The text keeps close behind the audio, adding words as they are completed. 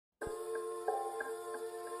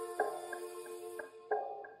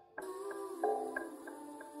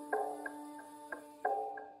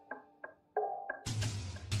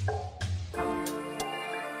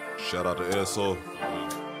Shout out to SO.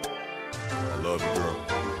 I love you, girl.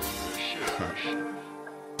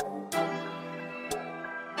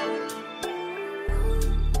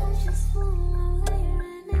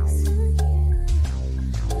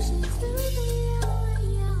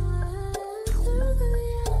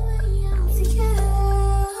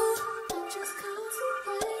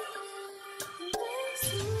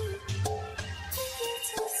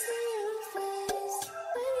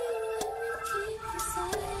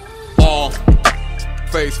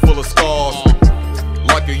 Face full of scars,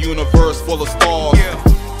 like a universe full of stars.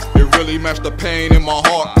 It really matched the pain in my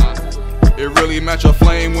heart. It really matched a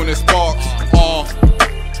flame when it sparks.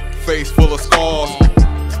 Face full of scars,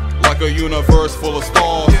 like a universe full of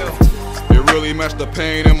stars. It really matched the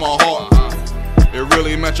pain in my heart. It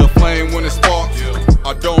really matched a flame when it sparks.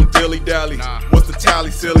 I don't dilly-dally, what's the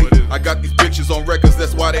tally, silly? I got these bitches on records,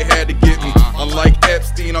 that's why they had to get me. Unlike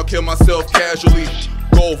Epstein, I'll kill myself casually.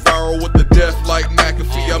 Go viral with the death like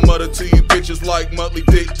McAfee. I mutter to you bitches like Muttley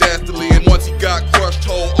Dick Dastardly. And once he got crushed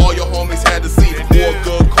whole, all your homies had to see. More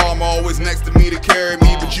good karma always next to me to carry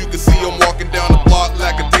me. But you can see I'm walking down the block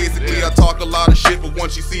lackadaisically. I talk a lot of shit, but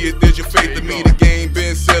once you see it, there's your faith in me. The game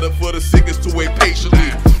been set up for the sickest to wait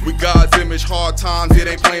patiently. We God's image, hard times, it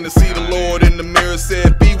ain't plain to see. The Lord in the mirror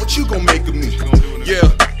said, be what you gon' make of me.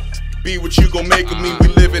 Yeah, be what you gon' make of me. We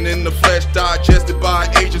living in the flesh, digested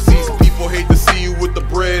by agencies. People hate to see you with the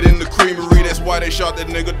bread in the creamery. That's why they shot that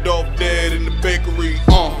nigga Dolph dead in the bakery.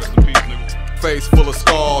 Face full of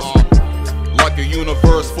scars, like a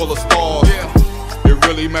universe full of stars. It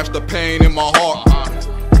really matched the pain in my heart.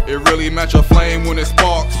 It really matched a flame when it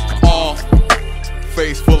sparks.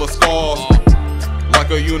 Face full of scars,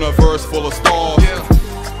 like a universe full of stars.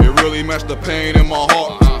 It really matched the pain in my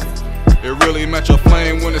heart. It really match a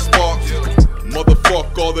flame when it sparks.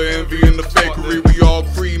 Motherfuck all the envy and the fakery. We all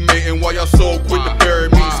cremating while y'all so quick to bury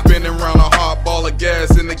me. Spinning around a hot ball of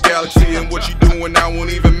gas in the galaxy. And what you doing now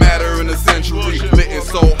won't even matter in a century. Litting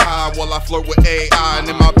so high while I flirt with AI. And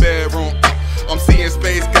in my bedroom, I'm seeing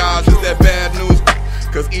space guys. Is that bad news?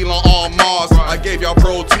 Cause Elon on Mars, I gave y'all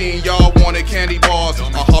protein, y'all wanted candy bars.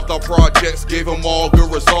 I hopped on projects, gave them all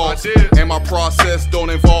good results. And my process don't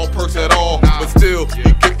involve perks at all. But still, you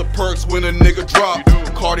get the perks when a nigga drop.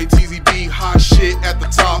 Cardi TZB, hot shit at the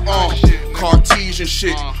top. Cartesian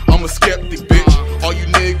shit, I'm a skeptic, bitch. All you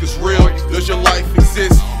niggas real, does your life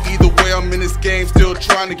exist? Either way, I'm in this game, still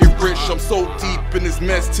trying to get rich. I'm so deep in this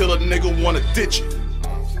mess till a nigga wanna ditch it.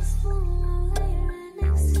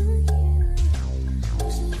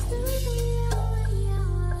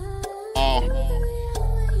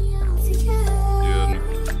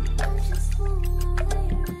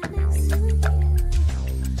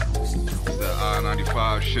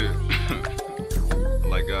 I-95 shit.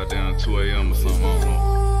 Like goddamn 2 a.m. or something,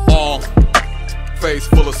 I don't know. Face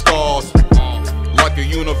full of scars, like a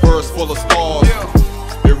universe full of stars.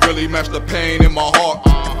 It really matched the pain in my heart.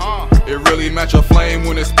 It really matched a flame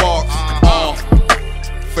when it sparks.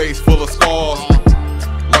 Face full of scars,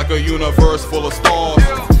 like a universe full of stars.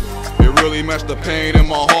 It really matched the pain in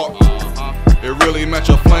my heart. It really match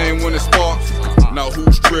a flame when it sparks. Now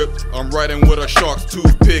who's tripped? I'm riding with a shark's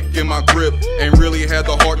toothpick in my grip. Ain't really had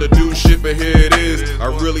the heart to do shit, but here it is. I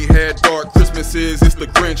really had dark Christmases, it's the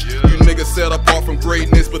Grinch. You niggas set apart from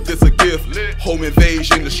greatness, but this a gift. Home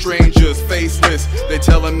invasion, the strangers, faceless. They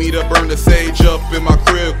telling me to burn the sage up in my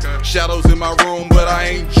crib. Shadows in my room, but I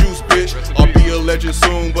ain't juice, bitch. I'll be a legend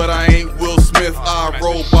soon, but I ain't Will Smith. I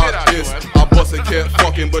robot this. I busted, kept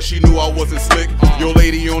fucking, but she knew I wasn't slick. Your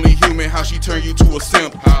lady only human, how she turn you to a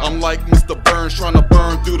simp. I'm like Mr. Burns, trying to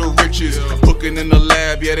burn through the riches. Cooking in the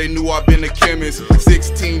lab, yeah, they knew I've been a chemist.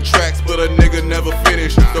 16 tracks, but a nigga never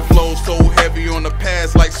finished. The flow so heavy on the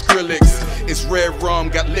pads like Skrillex. It's red rum,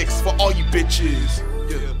 got licks for all you bitches.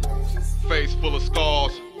 Face full of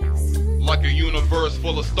scars, like a universe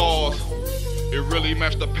full of stars. It really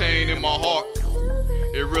matched the pain in my heart.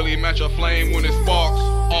 It really matched a flame when it sparks.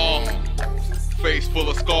 Face full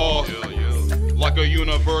of scars, like a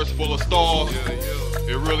universe full of stars.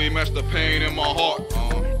 It really matched the pain in my heart.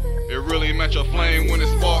 It really matched a flame when it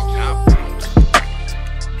sparks.